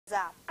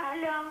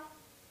Alo.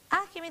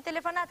 Kemi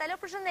telefonat. Alo,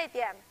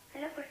 përshëndetje.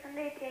 Alo,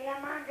 përshëndetje.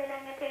 Jam Anxhela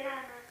nga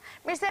Tirana.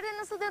 Mirë se erdhe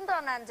në studion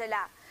tonë,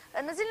 Anxhela.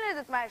 Në cilën lojë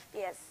do të marrësh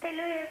pjesë? Te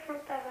loja e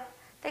frutave.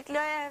 Tek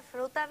loja e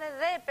frutave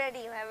dhe e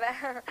perimeve.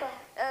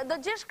 Do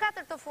gjesh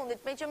 4 të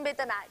fundit, me që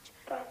mbetën aq.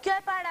 Kjo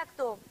e para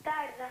këtu.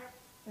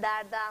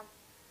 Darda.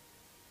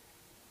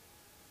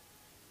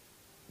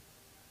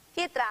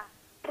 Tjetra.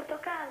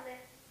 Portokalle.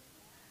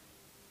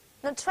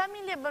 Në që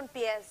familje bën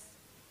pjesë?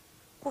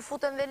 Ku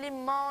futen dhe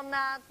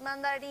limonat,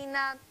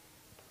 mandarinat?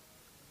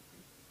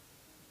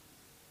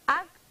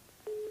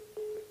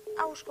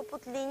 A u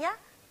shkëput linja?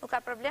 Nuk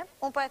ka problem,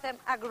 unë po e them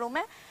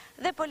agrume,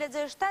 dhe po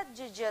lexoj 7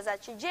 gjëgjëza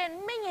që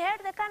gjenë me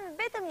njëherë dhe kanë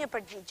vetëm një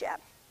përgjigje.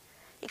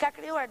 I ka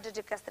krijuar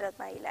Xhexhi Kastret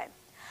Mailaj.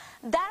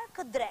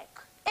 Darkë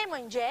drek, e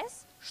mëngjes,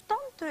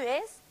 shton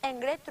tryez, e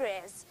ngre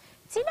tryez.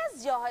 Cila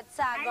zgjohet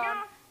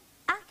sagon?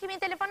 Kemi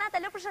telefonat,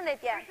 alo,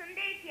 përshëndetje.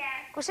 Përshëndetje.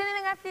 Kush jeni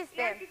dhe nga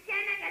fliste? Jam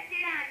Tiziana nga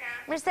Tirana.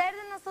 Mirë se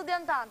erdhe në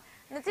studion tonë.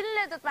 Në cilën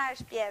lojë do të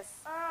marrësh pjesë?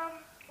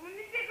 Unë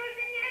në shpjegosh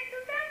dhe njërë të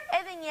të?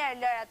 Edhe njërë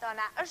lojëra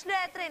tona. Është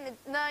loja e trenit.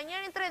 Në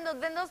njërin tren do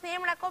të vendosni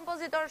emra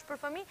kompozitorësh për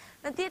fëmijë,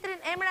 në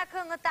tjetrin emra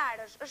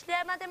këngëtarësh. Është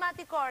loja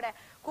matematikore,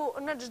 ku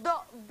në çdo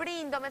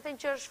brindo, me thënë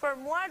që është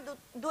formuar,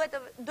 duhet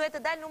të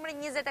dalë numri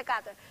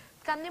 24.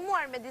 Të kam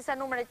ndihmuar me disa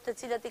numre të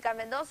cilët i kam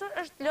vendosur,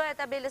 është loja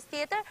tabelës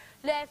tjetër,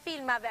 loja e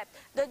filmave.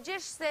 Do të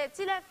gjesh se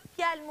cila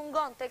fjalë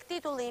mungon tek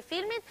titulli i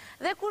filmit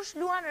dhe kush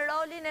luan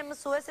rolin e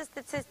mësueses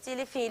të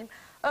secili film.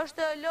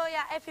 Është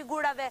loja e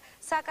figurave,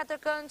 sa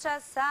 4 këndça,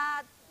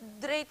 sa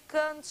drejt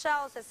këndça,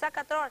 ose sa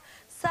 4 orë,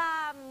 sa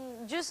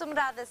gjysmë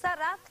radhë dhe sa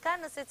radhë ka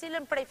në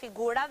secilën prej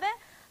figurave,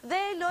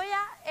 dhe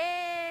loja e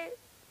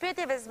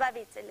pyetjeve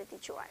zbavice, le t'i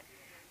quajmë.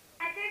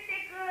 Atër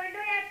tek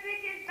loja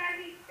pyetje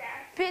zbavice.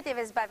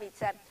 Pyetjeve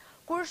zbavice.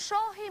 Kur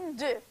shohim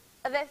 2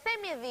 dhe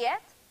themi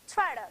 10,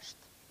 çfarë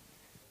është?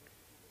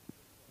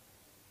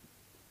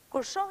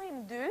 Kur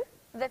shohim 2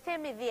 dhe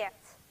themi 10.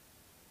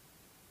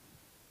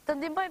 Të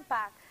ndihmojmë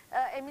pak.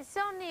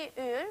 Emisioni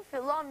ynë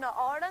fillon në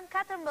orën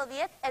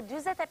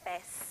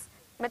 14:45.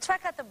 Me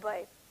çfarë ka të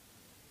bëjë?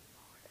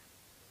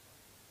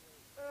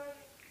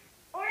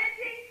 Ora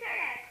 3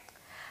 çerek.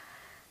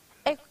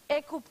 E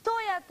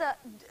kuptoj atë,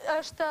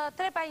 është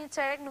 3 pa 1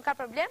 çerek, nuk ka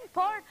problem,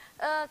 por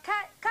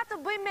ka të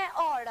bëjë me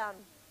orën.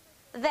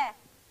 Dhe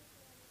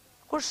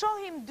kur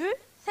shohim 2,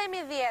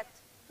 themi 10.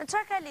 Me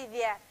çfarë ka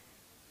lidhje?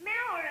 Me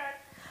orën.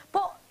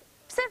 Po,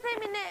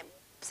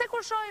 pse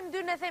kur shohim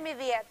 2 ne themi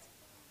 10?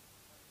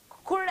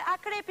 Kur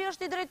akrepi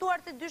është i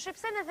drejtuar të dyshit,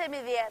 pse ne themi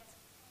 10?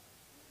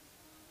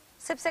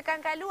 Sepse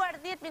kanë kaluar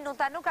 10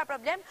 minuta, nuk ka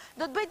problem,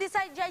 do të bëj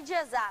disa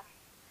gjëgjëza.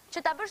 Që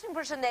ta bësh një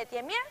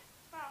përshëndetje, mirë?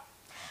 Po.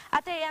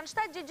 Atëherë janë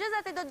 7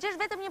 gjëgjëzat e do të gjesh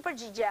vetëm një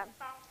përgjigje.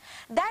 Po.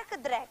 Darkë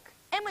drek,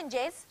 e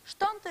mëngjes,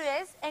 shton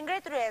tryez, e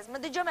ngre tryez, më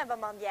dëgjoj me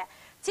vëmendje.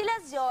 Cila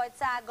zgjohet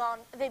sa agon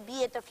dhe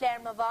bie të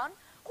flerë më vonë?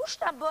 Kush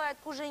ta bëhet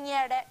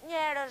kuzhinjere,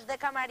 njerësh dhe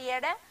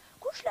kamariere?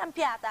 Kush lan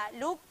pjata,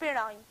 luk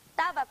pironj,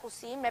 tava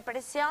kusin me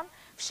presion,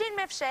 fshin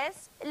me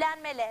fshes,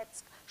 lan me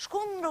leck,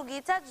 shkun në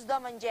rrugicat çdo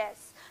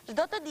mëngjes.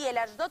 Çdo të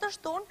diela, çdo të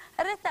shtun,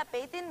 rreth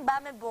tapetin mba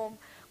me bum.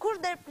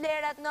 Kush der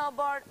plerat në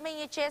obor me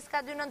një qes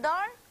ka 2 në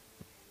dorë?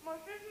 Mos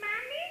është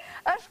mami?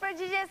 Është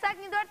përgjigje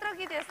saktë, një dorë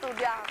trokitje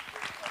studio.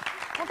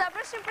 Mund ta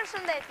bësh një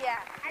përshëndetje.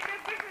 Atë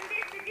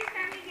përshëndes të gjithë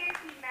familjen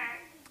time.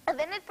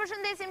 Dhe ne të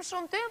përshëndesim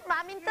shumë ty,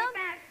 mamin tënd,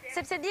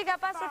 sepse di ka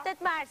pasur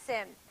 8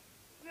 marsin.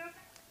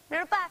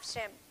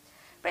 Mirupafshim.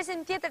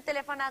 Presim tjetër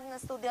telefonat në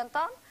studion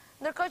tonë,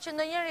 ndërkohë që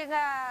ndonjëri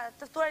nga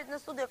të ftuarit në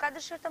studio ka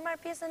dëshirë të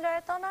marrë pjesë në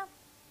lojën tona?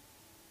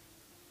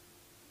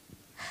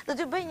 Do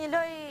t'ju bëj një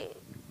lojë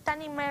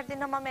tani më erdhi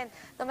në moment,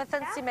 do me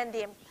thënë si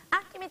mendim.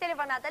 Kemi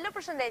telefonat. Alo,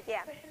 përshëndetje.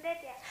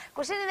 Përshëndetje.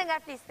 Kush jeni dhe nga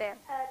fliste?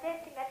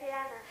 Xhesi nga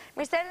Tirana.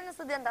 Mirë se erdhe në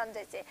studion tonë,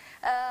 Xhesi.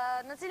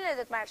 Në cilën lojë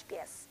do të marrësh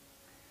pjesë?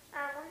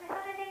 Mund të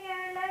thotë edhe një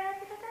herë loja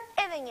si të?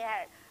 Edhe një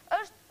herë.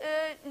 Është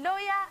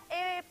loja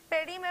e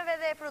perimeve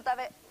dhe e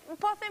frutave.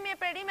 Po themi e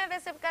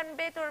perimeve se kanë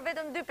mbetur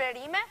vetëm 2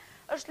 perime.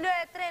 Është loja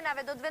e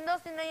trenave, do të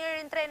vendosni në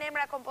njërin tren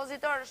emra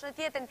kompozitorësh, në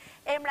tjetrin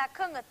emra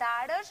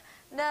këngëtarësh.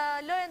 Në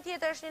lojën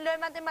tjetër është një lojë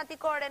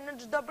matematikore, në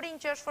çdo brinj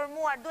që është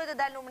formuar duhet të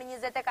dalë numri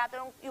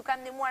 24. Unë ju kam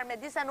ndihmuar me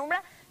disa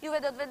numra, juve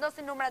do të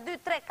vendosni numra 2,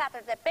 3,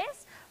 4 dhe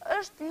 5.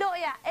 Është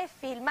loja e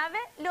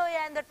filmave,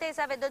 loja e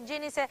ndërtesave, do të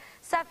gjeni se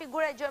sa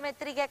figura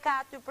gjeometrike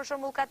ka aty, për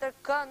shembull 4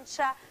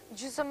 këndça,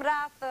 gjysmë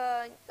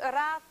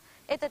rraf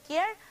e të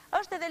tjerë.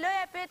 Është edhe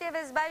loja e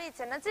pyetjeve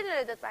zbavice. Në cilën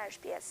lojë do të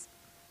marrësh pjesë?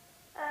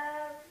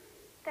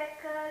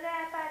 Tek loja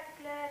e parë, tek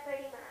loja e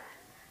perimeve.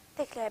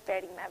 Tek loja e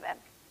perimeve.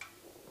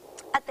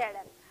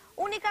 Atëherë,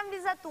 unë i kam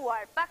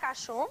vizatuar pak a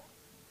shumë,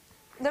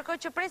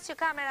 ndërkohë që pres që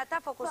kamera ta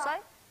fokusoj.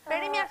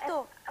 Perimja këtu.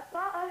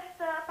 Po,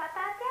 është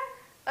patatja?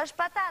 Është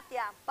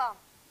patatja, po.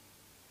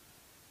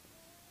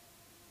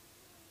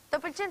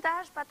 Të pëlqen të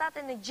hash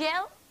patate në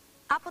gjell,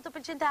 apo të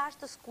pëlqen të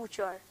hash të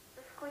skuqur?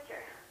 Të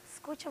skuqur.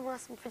 Skuqur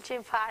mos më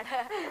pëlqen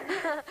fare.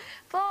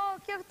 Po,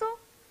 kjo këtu?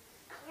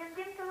 Një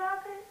ndim të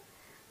vogël.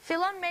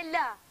 Fillon me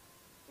L.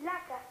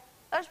 Lakra.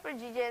 Është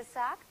përgjigje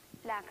saktë,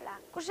 lakra.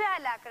 Kush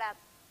janë lakrat?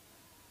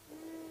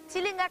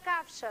 Cili nga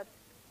kafshët?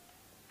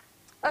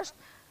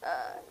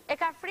 E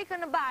ka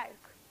frikën në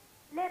bark?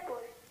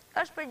 Lepur.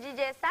 Është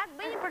përgjigje e saktë,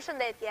 bëj një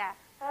përshëndetje.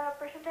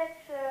 Përshëndet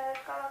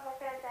shkolla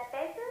Konferenca e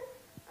Pezës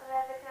dhe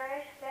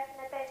veçanërisht klasën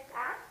e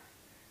 5A.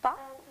 Po?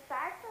 Të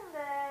sartën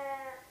dhe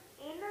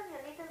Inën,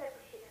 Jonitën dhe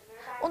Përshitën.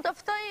 Unë të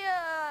ftoj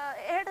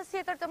herës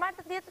tjetër të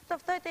martën tjetër të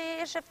ftoj të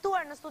jesh e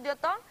ftuar në studio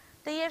tonë,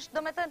 të jesh,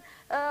 do me thënë,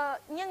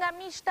 një nga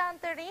miqtë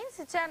tanë të rinë,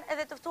 si që janë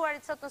edhe të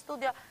ftuarit sot në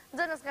studio,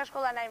 nxënës nga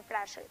shkolla Naim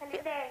Frashëri.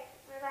 Faleminderit.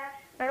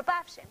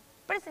 Mirupafshim.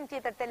 Presim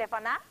tjetër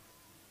telefonat.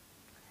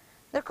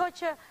 Ndërkohë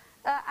që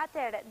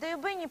atëre, do ju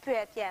bëj një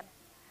pyetje.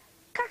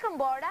 Ka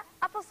këmbora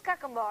apo s'ka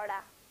këmbora?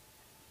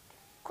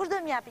 Kush do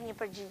m'japi një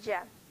përgjigje?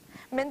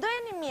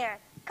 Mendojeni mirë,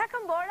 ka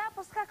këmbora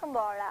apo s'ka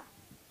këmbora?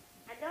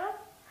 Alo?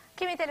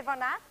 Kemi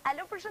telefonat?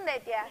 Alo,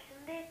 përshëndetje.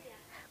 Përshëndetje.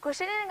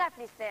 Kush jeni nga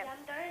flisni?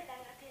 Jam Dorela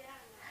nga Tirana.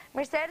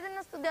 Mirë se erdhën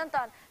në studion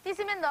tonë. Ti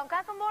si mendon,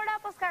 ka këmbora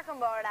apo s'ka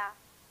këmbora?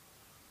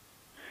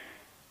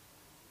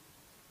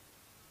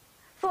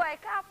 Thuaj,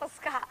 ka apo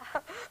s'ka?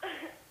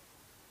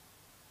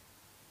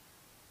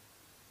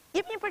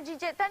 Jep një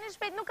përgjigje, tani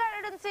shpejt nuk ka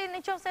rëndësi në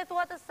qoftë se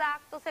thua të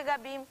saktë ose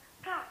gabim.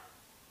 Ka.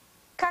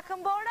 Ka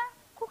këmbora?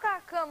 Ku ka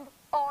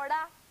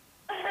këmbora?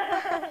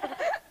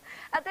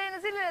 Atëherë në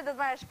cilën e do të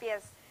marrësh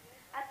pjesë?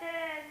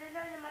 Atëre në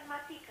lojën e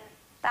matematikës.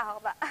 Ta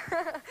hopa.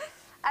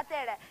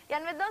 Atëherë,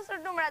 janë vendosur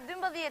numra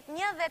 12,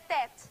 1 dhe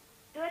 8.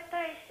 Duhet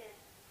të ishin.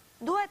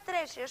 Duhet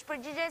 3, është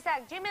përgjigje e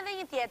saktë. Gjejmë edhe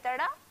një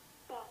tjetër, a?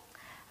 Po.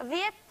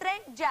 10,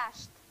 3,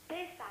 6.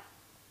 Pesa.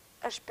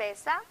 Është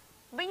pesa.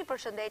 Bëj një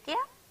përshëndetje.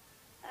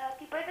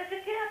 Ti bëjt e të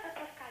tjera të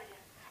paskalle.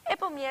 E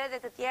po mirë edhe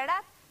të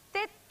tjerat.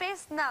 8,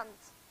 5,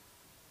 9.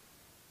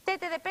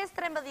 8 edhe 5,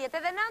 13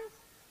 edhe 9.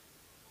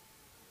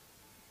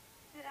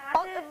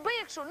 Bëj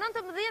e kështu,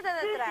 19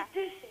 edhe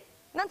 3.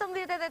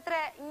 19 edhe 3,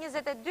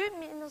 22,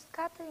 minus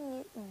 4,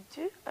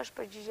 2, është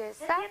përgjigje e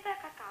saktë. Dhe tjetër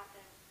ka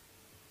 4.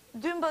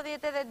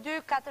 12 edhe 2,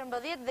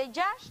 14 dhe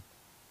 6,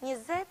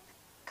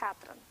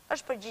 24.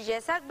 Është përgjigje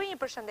e saktë, bëj një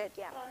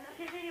përshëndetje. Po, në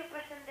fillim ju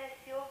përshëndes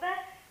juve,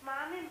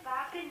 mamin,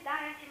 papin,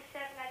 darën që më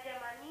shef nga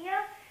Gjermania,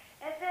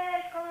 edhe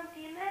shkollën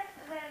time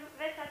dhe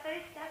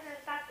veçanërisht klasën e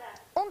 7A.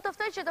 Unë të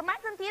ftoj që të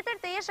martën tjetër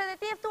të jesh edhe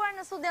ti e ftuar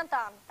në studion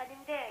tonë.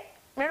 Faleminderit.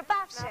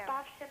 Mirupafshim.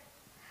 Mirupafshim.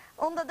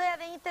 Unë do doja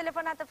edhe një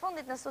telefonat të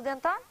fundit në studion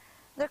tonë,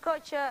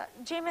 ndërkohë që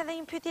gjejmë edhe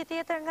një pyetje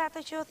tjetër nga ato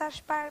që ju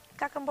thash parë,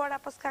 ka këmbora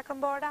apo s'ka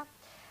këmbora.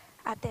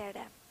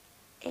 Atëre,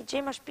 e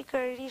gjejmë është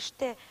pikërisht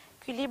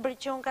ky libri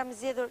që unë kam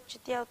zgjedhur që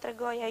t'ja u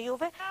tregoja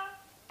juve.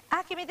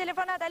 A, kemi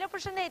telefonat, alo,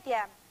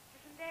 përshëndetje.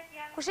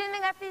 Përshëndetje. Kush jeni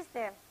nga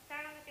flisni?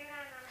 Sara nga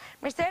Tirana.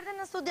 Mirë se erdhën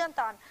në studion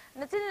tonë.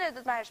 Në cilën e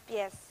do të marrësh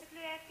pjesë? Të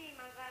kloja e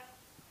filmave.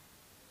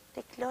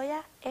 Tek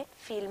loja e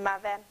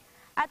filmave.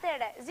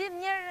 Atëre, zgjidh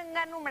njërë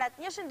nga numrat,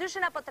 1,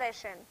 2 apo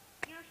 3?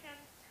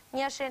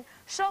 1.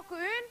 Shoku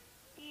ynë?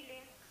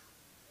 Ilin.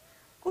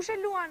 Kush e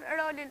luan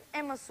rolin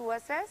e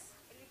mësueses?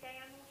 Elita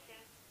Janushe.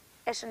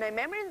 E shënoj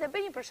me emrin dhe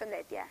bëj një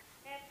përshëndetje.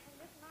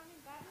 Përshëndes mamin,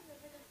 babin dhe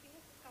vetëm time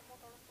se s'ka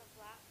motor ose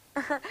vlla.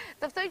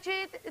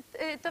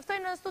 Tëftoj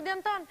në studion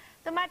tonë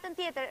të martën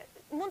tjetër.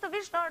 Mund të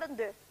vish në orën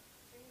 2.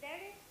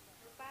 Faleminderit.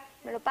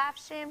 Mirupafshim.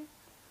 Mirupafshim.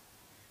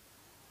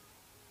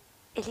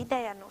 Elita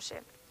Janushi.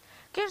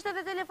 Kjo është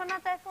edhe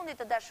telefonata e fundit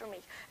të dashur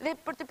miq. Dhe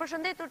për të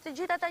përshëndetur të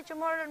gjithë ata që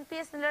morën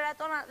pjesë në lërat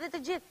tona dhe të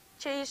gjithë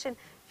që ishin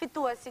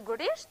fitues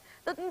sigurisht,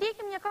 do të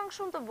ndjekim një këngë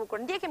shumë të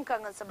bukur. Ndjekim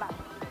këngën së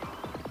bashku.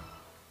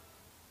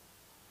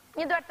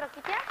 Një duart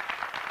trokitje.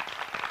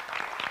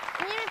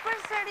 Jemi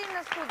përsëri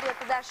në studio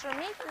të dashur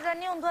miq, dhe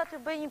tani unë dua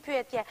t'ju bëj një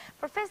pyetje.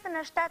 Për festën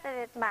e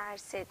 17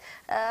 marsit,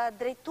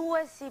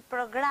 drejtuesi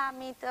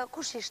programit,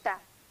 kush ishte?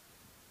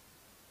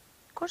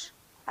 Kush?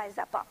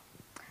 Vajza, po.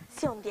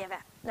 Si u ndjeve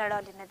në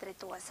rolin e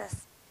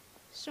drejtueses?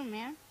 Shumë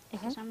mirë,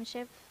 kisha më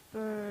shef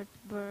për të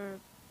bërë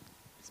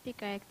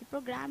speaker e këtij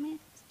programi,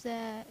 sepse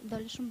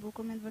doli shumë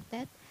bukur me të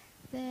vërtet,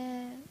 dhe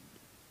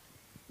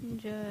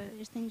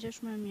ishte një gjë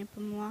shumë e mirë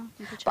për mua,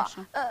 më pëlqeu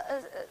shumë.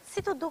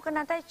 Si të duken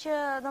ata që,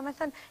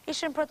 domethënë,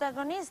 ishin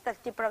protagonistë të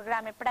këtij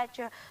programi, pra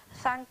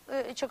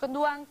që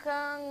kënduan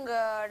këngë,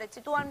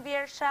 recituan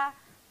vjersha,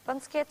 bën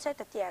skeçe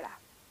të tjera?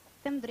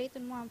 Them drejtën,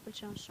 mua më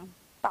pëlqen shumë.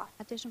 Po.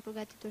 Atë ishën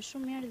përgatitur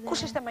shumë mirë dhe...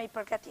 Kush ishte më i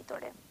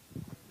përgatituri?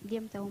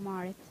 Djemtë e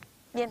humorit.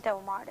 Djemtë e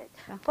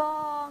humorit. Po,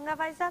 nga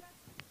vajzat?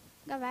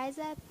 Nga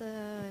vajzat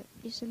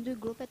ishin 2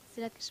 grupet të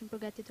cilat kishin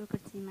përgatitur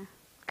kërcime.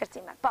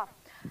 Kërcime, po.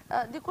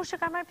 Dikush që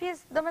ka marrë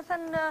pjesë,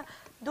 domethënë,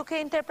 duke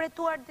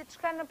interpretuar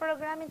diçka në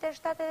programin të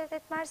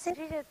 7-8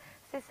 marsit,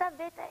 se sa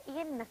vete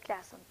jeni në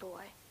klasën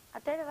tuaj?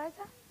 Atëre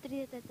vajza?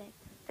 38.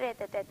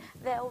 38.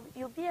 Dhe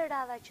ju bie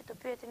radha që të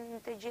pyetin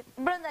në të gjithë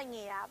brenda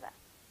një jave?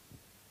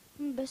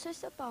 Besoj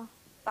se po.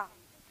 Po.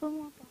 Për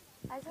mua po.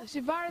 Shi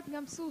varet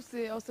nga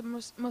mësuesi ose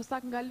më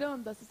saktë nga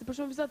lënda, se për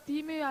shumë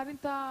vizatimi arrin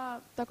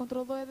ta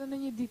kontrolloj edhe në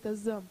një ditë të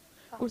zëm.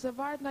 Kurse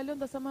varet nga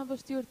lënda sa më e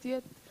vështirë të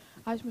jetë,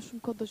 aq më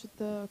shumë kohë do që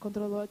të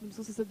kontrollohet një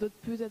mësuesi se do të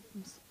pyetet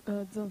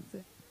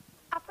nxënësi.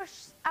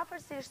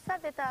 Afërsisht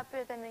sa veta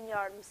pyeten në një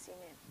orë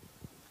mësimi?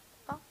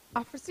 Po?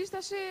 Afërsisht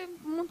tash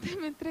mund të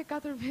kemi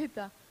 3-4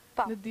 veta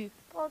në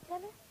ditë. Po,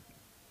 djali?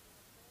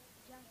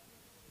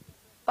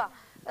 Po.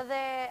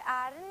 Dhe a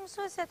arrin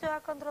mësuesi aty a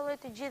kontrolloj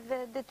të gjithë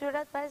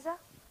detyrat vajza?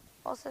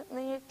 Ose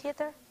në një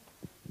tjetër?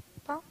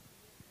 Po?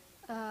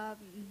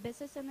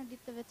 Besoj se në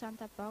ditë të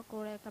veçanta po,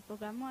 kur e ka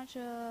programuar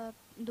që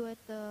duhet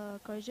të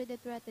korrigjoj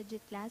detyrat e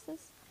gjithë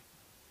klasës.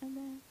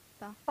 Edhe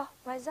po. Po,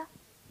 vajza?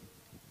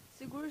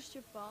 Sigurisht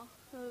që po.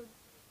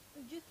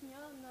 Gjithë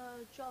një në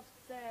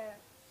qoftë se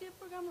si e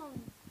programon.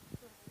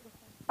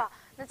 Po,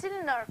 në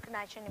cilin orë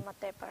kënaqeni më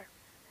tepër?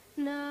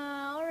 Në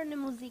orën e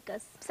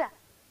muzikës. Pse?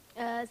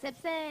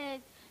 Sepse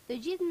të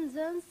gjithë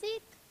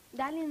nxënësit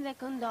dalin dhe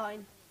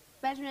këndojnë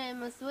bashkë me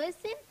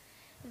mësuesin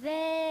dhe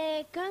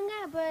kënga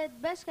bëhet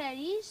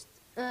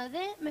bashkarisht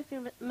dhe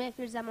me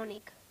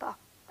filharmonik. Po,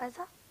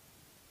 vajza?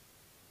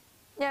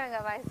 Njëra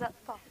nga vajza,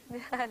 po.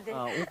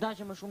 U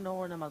kënaqem më shumë në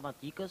orën e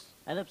matematikës,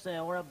 edhe pse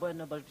ora bëhet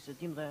në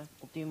bashkëbisedim dhe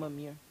kuptim më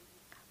mirë.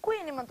 Ku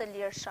jeni më të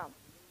lirë shumë?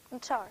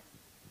 Në çfarë?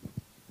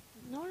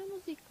 Në orën e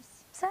muzikës.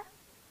 Pse?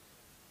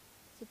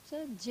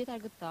 Sepse gjitha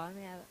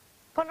gëtojnë edhe.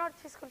 Po në orë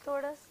të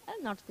fiskulturës?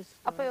 Në orë të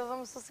fiskulturës. Apo jo dhe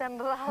mësuesja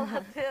ndërrallë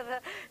aty dhe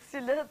si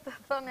lë të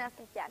thoni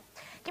asnjë fjalë.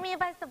 Kemi një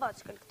vajzë të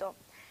voçkël këtu,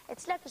 e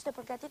cila kishte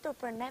përgatitur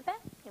për neve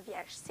një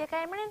vjersh. Si e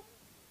ka emrin?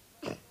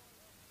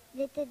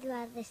 Jeta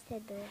Deda dhe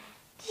Deda.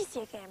 Ti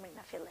si e ka emrin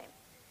në fillim?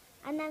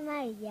 Ana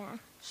Maria.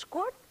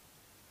 Shkurt?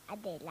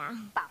 Adela.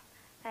 Pa,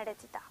 në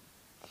recita.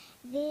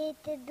 Dhe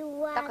të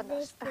dua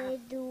dhe s'te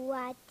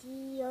dua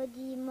ti o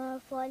di më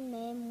fol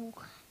me mu.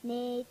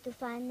 Ne të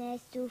fanë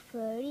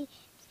sufëri,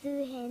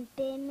 syhen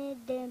pe me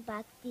dërën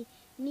bakti.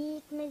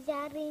 Mik me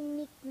zjarrin,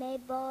 mik me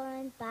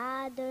borën,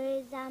 pa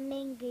doreza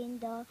me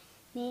ngrindor.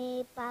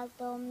 Me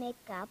palto me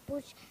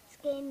kapuç,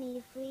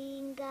 s'kemi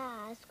fri nga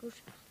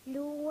askush.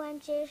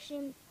 Luan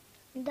qeshim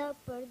do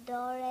për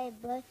dore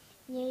bë.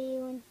 Njëri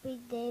unë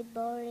prit dhe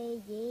bore,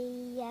 je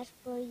i jashtë,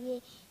 por je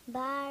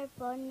barë,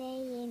 por ne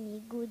jemi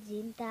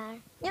guximtar.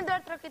 Një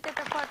dorë trokitje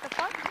të fort,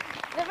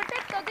 dhe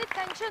vërtet këto ditë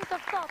kanë qenë të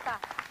ftohta.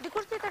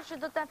 Dikush tjetër që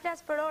do të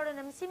flas për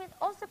orën e mësimit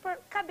ose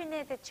për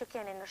kabinetet që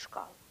keni në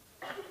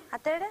shkollë.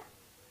 Atëre?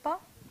 Po?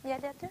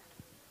 Mjali aty?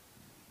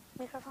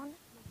 Mikrofoni?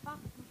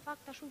 Në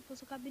fakt ta shumë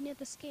pëse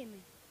kabinete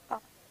s'kemi.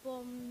 Po. Po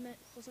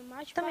se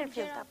marrë që Të pa mirë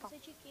Filta, gjëra po.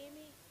 pëse që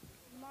kemi,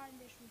 marrë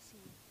me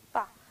shumësimi.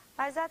 Po.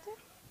 Vajza aty?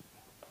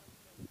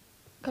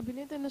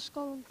 Kabinete në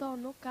shkollën tonë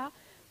nuk ka,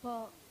 po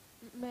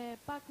me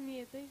pak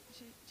mjete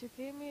që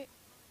kemi,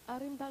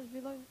 arrim ta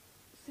zhvillojmë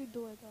si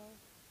duhet.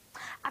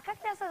 A ka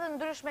klasa të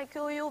ndryshme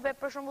kjo juve,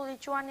 për shembull i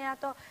quani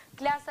ato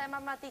klasa e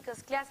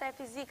matematikës, klasa e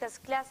fizikës,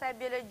 klasa e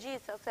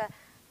biologjisë, ose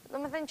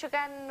do me thënë që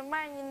kanë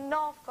marrë një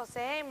nofk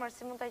ose emër,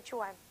 si mund të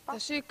quajmë?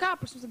 Tash ka,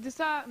 për shumë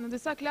se në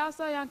disa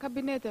klasa janë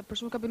kabinete,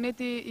 për shumë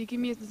kabineti i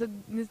kimijës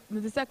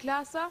në disa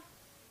klasa,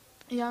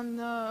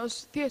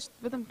 është thjesht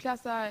vetëm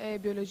klasa e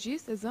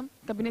biologjisë, e zëm,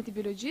 kabineti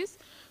biologjisë,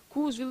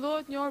 ku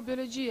zhvillohet një orë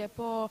biologjie,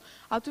 po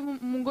aty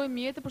mungojnë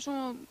mjete, për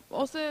shumë,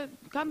 ose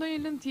ka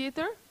ndonjë lëndë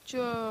tjetër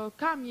që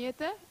ka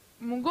mjete,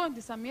 mungojnë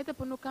disa mjete,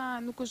 po nuk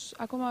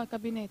është akoma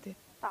kabineti.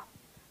 Po.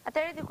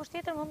 Atëherë dikush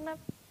tjetër mund me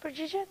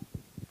përgjigjet?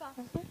 Po.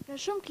 Në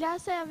shumë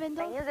klase janë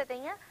vendosur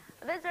 21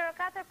 dhe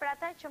 04 për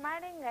ata që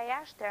marrin nga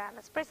jashtë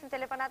Tiranës. Presim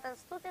telefonatën në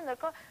studio,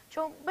 ndërkohë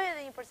që unë bëj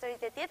edhe një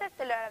përsëritje tjetër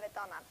të lojrave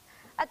tona.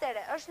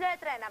 Atëre, është lojë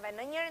trenave,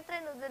 në njërin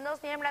tren do të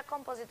vendosni emra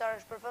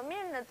kompozitorësh për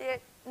fëmijë,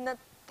 në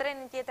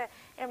trenin tjetër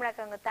emra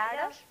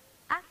këngëtarësh.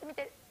 Kemi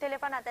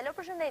telefonat. Alo,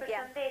 përshëndetje.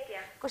 Përshëndetje.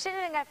 Kush jeni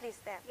dhe nga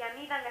fliste? Jam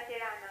Iva nga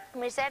Tirana.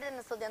 Mirë se erdhët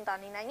në studion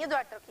tonë, Ina. Një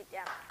duar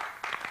trokitja.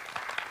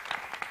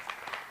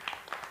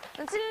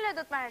 Në cilin lojë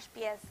do të marrësh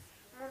pjesë?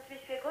 Mund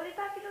të shpjegoni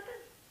pak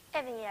lutën?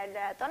 Edhe një herë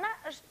lojët tona,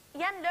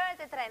 janë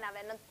lojët e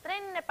trenave. Në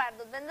trenin e parë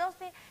do të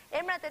vendosni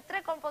emrat e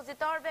 3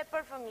 kompozitorëve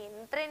për fëmijë.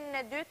 Në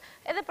trenin e dytë,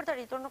 edhe për të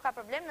rritur nuk ka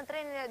problem, në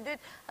trenin e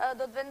dytë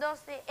do të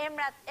vendosni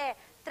emrat e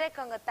 3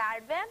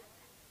 këngëtarëve,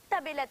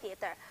 tabela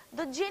tjetër.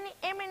 Do të gjeni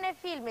emrin e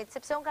filmit,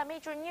 sepse unë kam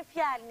hequr një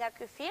fjalë nga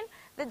ky film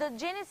dhe do të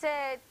gjeni se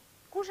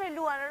kush e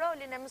luan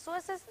rolin e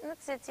mësueses në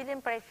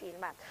secilin prej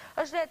filmat.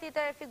 Është loja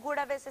tjetër e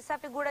figurave, se sa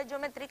figura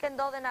gjeometrike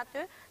ndodhen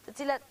aty, të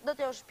cilat do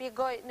t'ju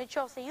shpjegoj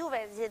nëse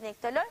juve zgjidhni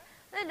këtë lojë,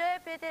 dhe loja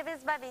e pyetjeve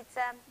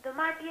zbavitse. Do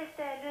marr pjesë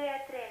te loja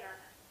e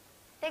trenave.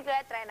 Tek loja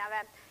e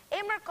trenave.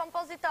 Emër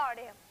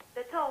kompozitori.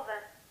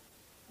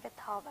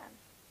 Beethoven.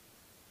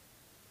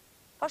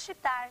 Po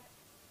shqiptar.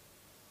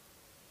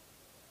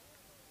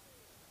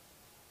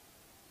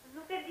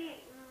 Nuk e di,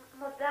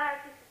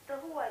 Mozart të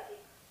huajti.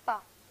 Po,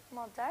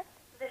 Mozart.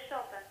 Dhe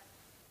Chopin.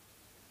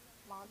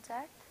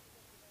 Mozart.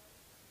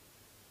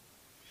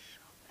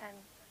 Chopin.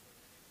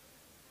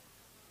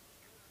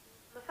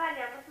 Më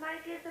falja, mos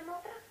marri pjesë dhe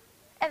motra?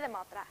 Edhe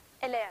motra,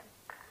 e lejon.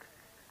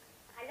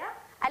 Alo?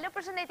 Alo,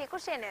 përshëndetje,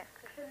 kush jeni?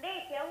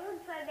 Përshëndetje, unë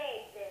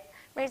Fënejtë.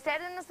 Mirë se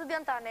erdhën në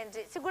studion tonë,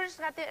 Enxhi.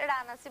 Sigurisht nga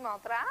Tirana si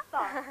motra, a?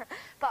 Po.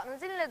 Po, në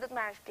cilin lojë do të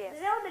marrësh pjesë?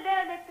 Dhe unë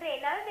lojën e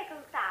trenave me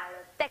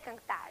këngëtarët. Te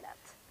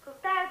këngëtarët.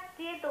 Këngëtarët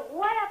të jenë të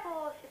huaj apo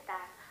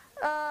shqiptar?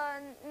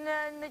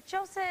 Në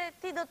qofse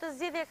ti do të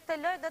zgjidhje këtë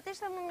lojë, do të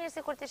ishte më mirë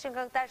sikur të ishin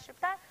këngëtar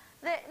shqiptar,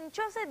 dhe në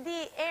qofse di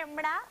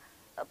emra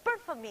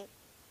për fëmijë.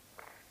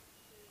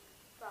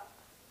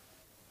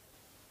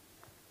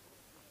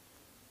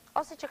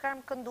 Ose që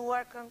kanë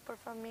kënduar këngë për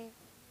fëmijë.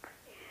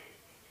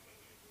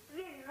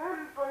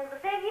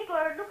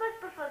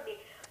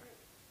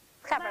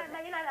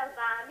 kënduar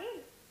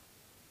Albanin?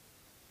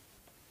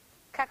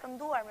 Ka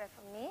kënduar me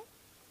fëmijë?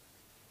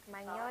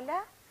 Manjola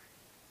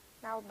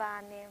në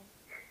Albani.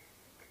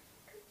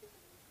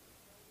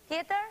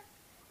 Tjetër?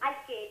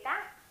 Alketa?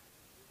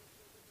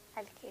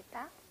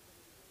 Alketa.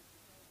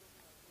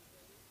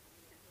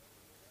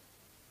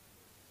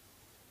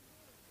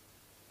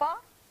 Po?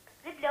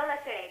 Riblona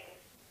Shreti.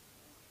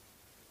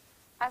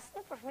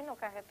 Asnjë për fëmijë nuk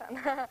ka këtën.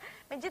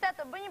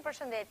 Megjithatë, bëj një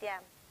përshëndetje.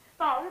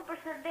 Po, unë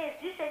përshëndes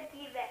gjyshen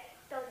time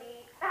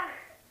Tonita.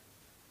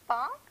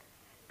 Po?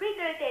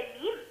 Prindërit e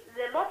mi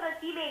dhe motrën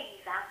time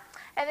Iza.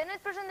 Edhe ne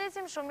të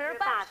përshëndesim shumë,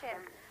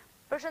 mirëpafshim.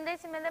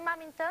 Përshëndesim edhe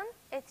mamin tënd,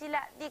 e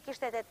cila di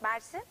kishte 8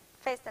 marsi,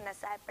 festën e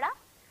saj pra.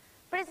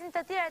 Presim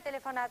të tjera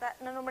telefonata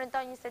në numrin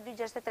tonë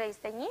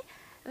 226321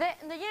 dhe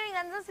ndonjëri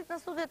nga nxënësit në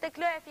studio të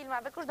Kloja e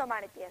Filmave, kush do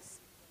marrë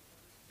pjesë?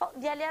 Po,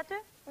 djali aty?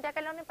 Më t'ja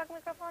kaloni pak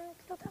mikrofonin,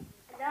 të lutem?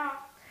 Alo.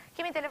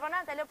 Kemi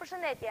telefonat, alo,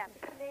 përshëndetje.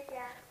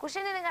 Përshëndetje. Kush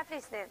jeni dhe nga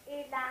flisni?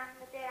 Ela,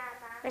 në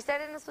Tirana. Mirë se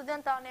erdhët në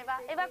studion tonë, Eva.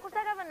 Eva, kush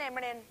ta ka vënë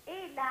emrin?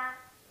 Ela.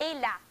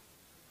 Ela.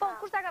 Po,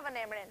 kush ta ka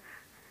vënë emrin?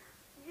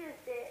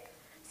 Gjysi.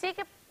 Si e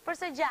ke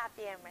përse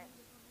gjapi emrin?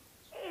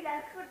 Ela,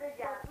 shkur dhe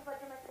gjatë, po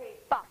të më të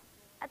Po,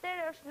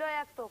 atëherë është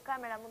loja këtu,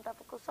 kamera mund të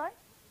fokusoj?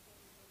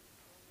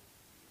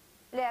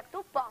 Loja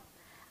këtu, po.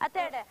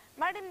 Atëherë,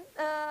 marrim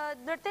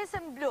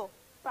ndërtesën blu.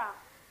 Po.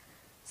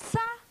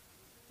 Sa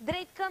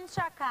drejt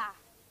këndësha ka?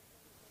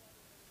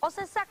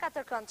 Ose sa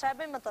katër këndësha, e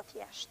bëjmë më të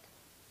thjesht.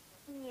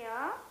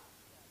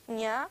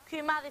 1,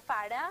 ky i madhi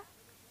fare,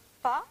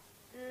 po?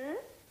 2,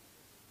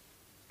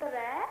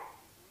 3,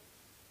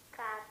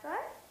 4,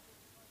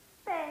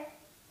 5.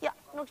 Jo,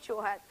 nuk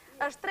quhet.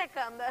 Është 3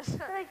 këndësh.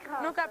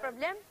 Nuk ka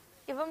problem.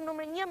 I vëmë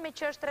numrin 1 me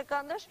që është 3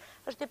 këndësh,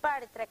 është i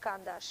pari 3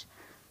 këndësh.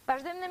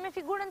 Vazhdojmë dhe me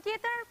figurën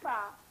tjetër? Po.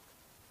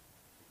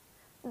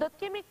 Do të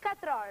kemi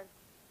 4 orë.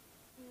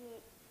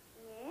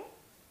 1,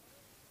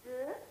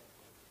 2,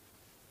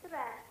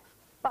 3.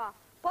 Po,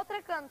 po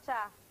 3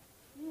 këndësha.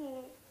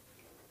 1,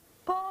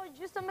 Po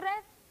gjysëm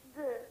rreth?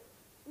 2,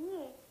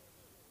 1.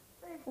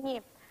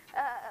 1.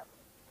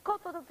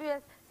 Kot po të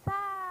pyes,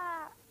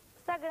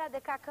 sa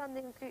grade ka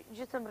këndin ky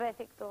gjysëm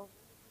rrethi këtu?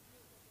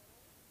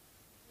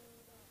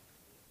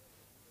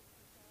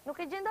 Nuk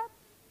e gjendot?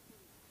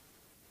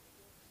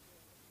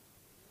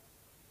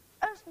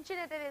 Është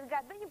 180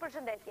 gradë, bëj një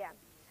përshëndetje.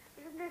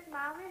 Përshëndes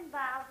mamin,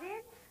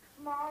 babin,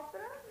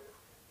 motrën,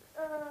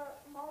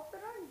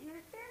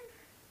 gjysin,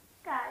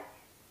 kaq.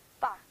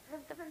 Pa. Dhe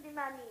të përndi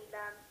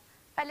Manilën.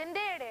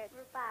 Falenderit.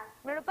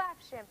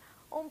 Mirëpafshim.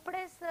 Unë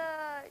presë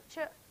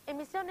që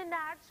emisionin në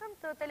ardhshëm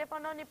të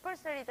telefononi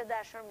përsëri të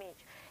dashur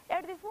miq.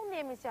 Erdhi fundi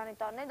i emisionit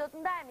tonë, ne do të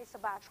ndajemi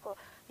së bashku.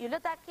 Ju lë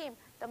takim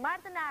të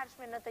martën e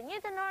ardhshme në të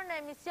njëjtën orë në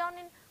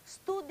emisionin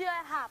Studio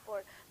e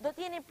Hapur. Do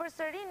të jeni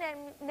përsëri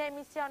në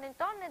emisionin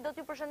tonë, ne do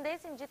t'ju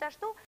përshëndesim gjithashtu